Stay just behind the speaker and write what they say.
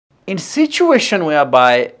in situation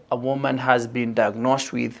whereby a woman has been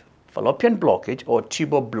diagnosed with fallopian blockage or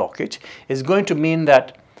tubal blockage, is going to mean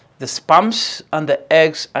that the sperms and the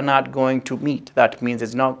eggs are not going to meet. That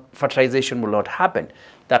means fertilization will not happen.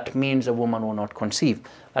 That means a woman will not conceive.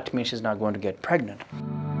 That means she's not going to get pregnant.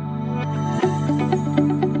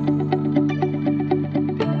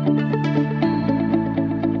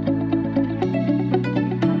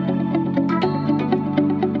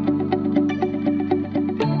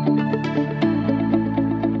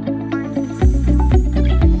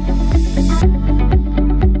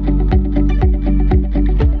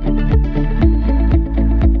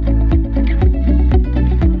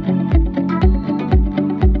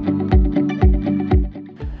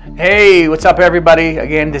 Hey, what's up everybody?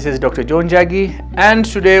 Again, this is Dr. Joe and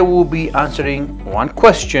today we'll be answering one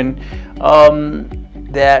question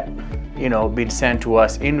that been sent to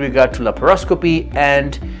us in regard to laparoscopy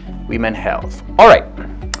and women health. All right,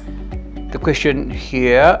 the question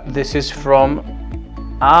here, this is from,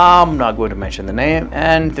 I'm not going to mention the name,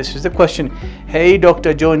 and this is the question. Hey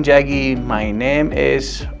Dr. Joe Njagi, my name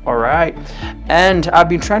is, all right, and I've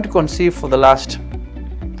been trying to conceive for the last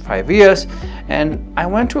 5 years, and I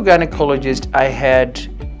went to a gynecologist. I had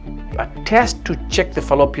a test to check the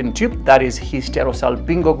fallopian tube, that is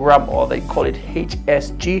hysterosalpingogram, or they call it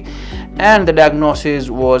HSG, and the diagnosis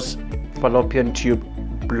was fallopian tube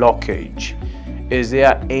blockage. Is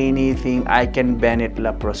there anything I can ban it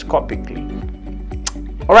laparoscopically?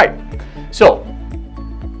 All right, so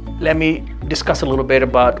let me discuss a little bit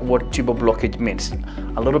about what tubal blockage means,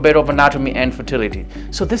 a little bit of anatomy and fertility.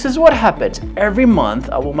 So this is what happens every month.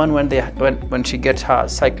 A woman, when she gets her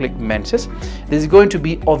cyclic menses, there's going to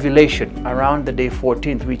be ovulation around the day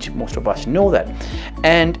 14th, which most of us know that.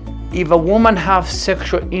 And if a woman has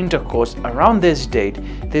sexual intercourse around this date,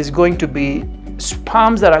 there's going to be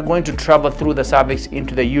sperms that are going to travel through the cervix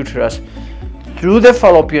into the uterus, through the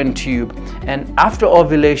fallopian tube, and after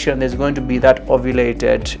ovulation there's going to be that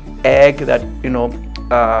ovulated egg that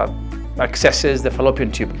accesses the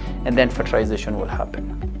fallopian tube, and then fertilization will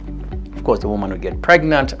happen. Of course, the woman will get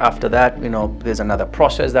pregnant. After that, there's another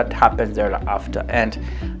process that happens thereafter, and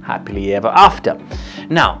happily ever after.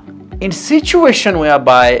 Now, in situation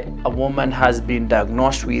whereby a woman has been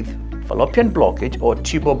diagnosed with fallopian blockage or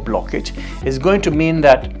tubal blockage, is going to mean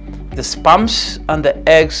that the sperms and the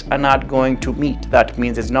eggs are not going to meet. That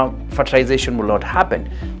means fertilization will not happen.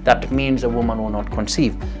 That means a woman will not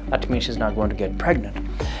conceive. That means she's not going to get pregnant.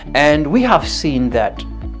 And we have seen that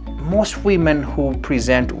most women who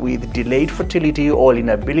present with delayed fertility or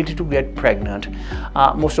inability to get pregnant,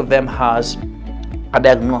 most of them has a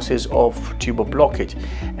diagnosis of tubal blockage.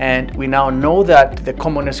 And we now know that the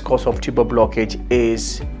commonest cause of tubal blockage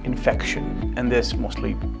is infection, and there's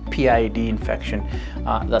mostly PID infection.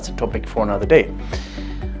 That's a topic for another day.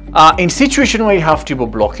 In situation where you have tubal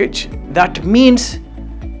blockage, that means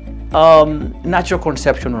natural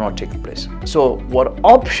conception will not take place. So what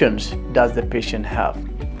options does the patient have?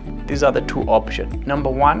 These are the two options. Number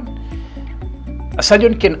one, a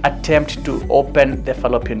surgeon can attempt to open the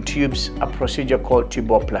fallopian tubes, a procedure called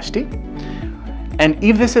tuboplasty. And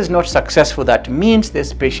if this is not successful, that means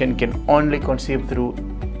this patient can only conceive through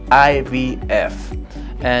IVF.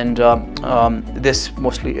 And this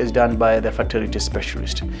mostly is done by the fertility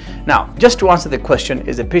specialist. Now, just to answer the question,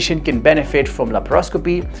 is the patient can benefit from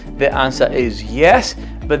laparoscopy? The answer is yes,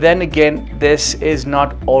 but then again, this is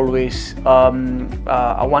not always a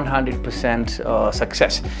 100%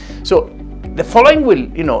 success. So the following will,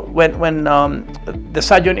 when the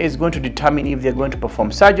surgeon is going to determine if they're going to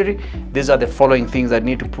perform surgery, these are the following things that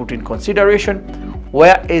need to put in consideration.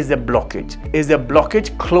 Where is the blockage? Is the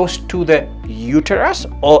blockage close to the uterus,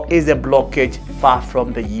 or is the blockage far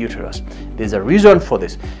from the uterus? There's a reason for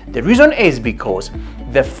this. The reason is because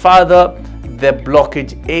the farther the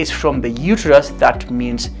blockage is from the uterus, that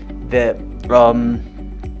means the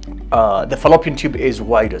fallopian tube is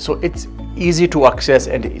wider, so it's easy to access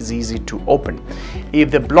and is easy to open.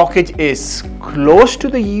 If the blockage is close to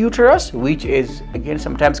the uterus, which is again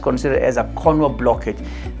sometimes considered as a corner blockage,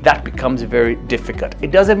 that becomes very difficult.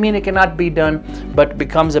 It doesn't mean it cannot be done, but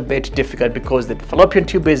becomes a bit difficult because the fallopian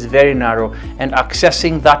tube is very narrow, and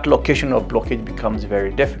accessing that location of blockage becomes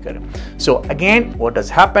very difficult. So again, what does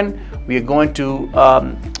happen? We are going to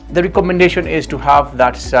the recommendation is to have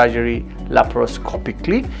that surgery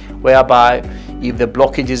laparoscopically, whereby if the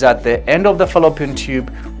blockage is at the end of the fallopian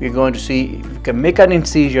tube, we're going to see if we can make an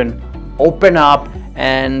incision, open up,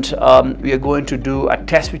 and we are going to do a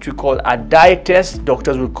test which we call a dye test.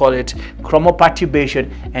 Doctors will call it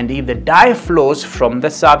chromoperturbation, and if the dye flows from the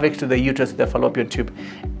cervix to the uterus to the fallopian tube,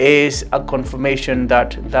 is a confirmation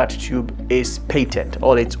that that tube is patent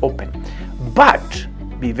or it's open. But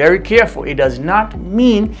be very careful, it does not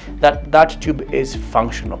mean that that tube is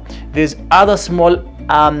functional. There's other small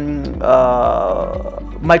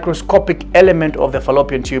microscopic element of the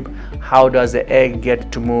fallopian tube. How does the egg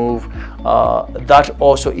get to move? That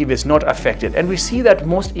also, if it's not affected, and we see that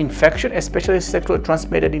most infection, especially sexually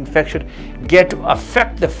transmitted infection, get to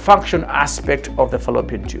affect the function aspect of the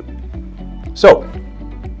fallopian tube. So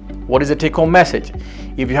what is the take-home message?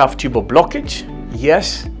 If you have tubal blockage,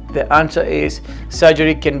 yes, the answer is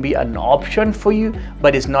surgery can be an option for you,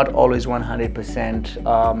 but it's not always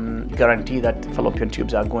 100% guarantee that fallopian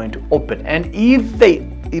tubes are going to open. And if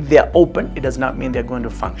they are open, it does not mean they're going to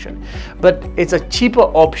function. But it's a cheaper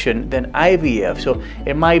option than IVF, so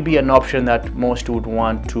it might be an option that most would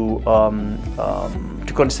want to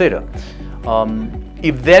consider.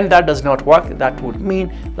 If then that does not work, that would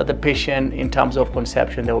mean that the patient, in terms of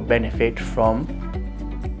conception, they will benefit from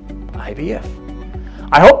IVF.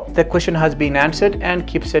 I hope the question has been answered, and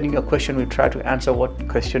keep sending your question. We'll try to answer what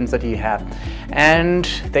questions that you have. And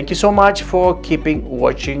thank you so much for keeping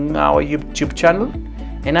watching our YouTube channel.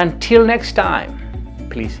 And until next time,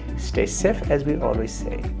 please stay safe, as we always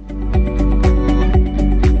say.